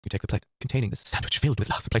You take the plate containing this sandwich filled with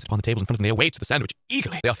love and place it upon the table in front of them. They await the sandwich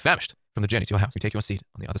eagerly. They are famished from the journey to your house. You take your seat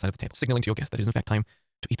on the other side of the table, signaling to your guest that it is in fact time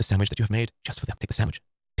to eat the sandwich that you have made just for them. Take the sandwich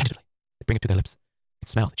tentatively. They bring it to their lips. You can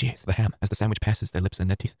smell the cheese, the ham. As the sandwich passes their lips and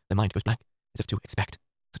their teeth, their mind goes blank, as if to expect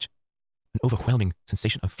such an overwhelming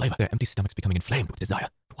sensation of flavor. Their empty stomachs becoming inflamed with desire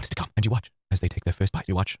for what is to come. And you watch as they take their first bite.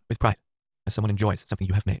 You watch with pride as someone enjoys something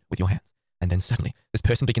you have made with your hands. And then suddenly, this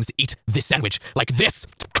person begins to eat this sandwich like this.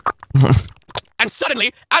 And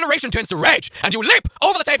suddenly, adoration turns to rage, and you leap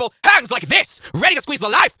over the table, hands like this, ready to squeeze the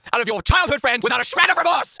life out of your childhood friend without a shred of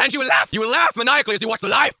remorse. And you laugh maniacally as you watch the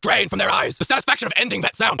life drain from their eyes. The satisfaction of ending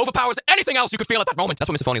that sound overpowers anything else you could feel at that moment. That's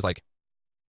what misophonia is like.